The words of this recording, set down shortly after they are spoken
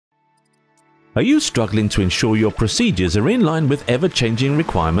Are you struggling to ensure your procedures are in line with ever-changing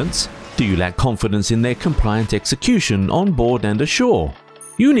requirements? Do you lack confidence in their compliant execution on board and ashore?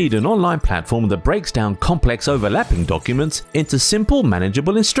 You need an online platform that breaks down complex overlapping documents into simple,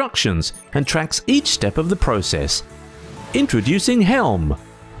 manageable instructions and tracks each step of the process. Introducing Helm,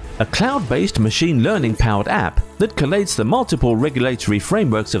 a cloud-based machine learning-powered app that collates the multiple regulatory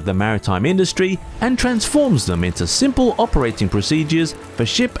frameworks of the maritime industry and transforms them into simple operating procedures for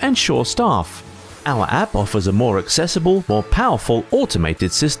ship and shore staff. Our app offers a more accessible, more powerful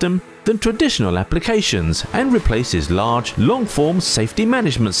automated system than traditional applications and replaces large, long-form safety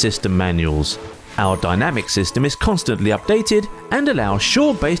management system manuals. Our dynamic system is constantly updated and allows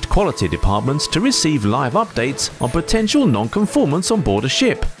shore-based quality departments to receive live updates on potential non-conformance on board a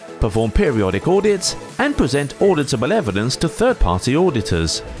ship, perform periodic audits, and present auditable evidence to third-party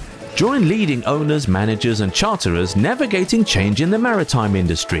auditors. Join leading owners, managers and charterers navigating change in the maritime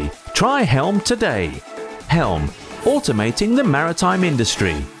industry. Try Helm today. Helm, automating the maritime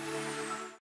industry.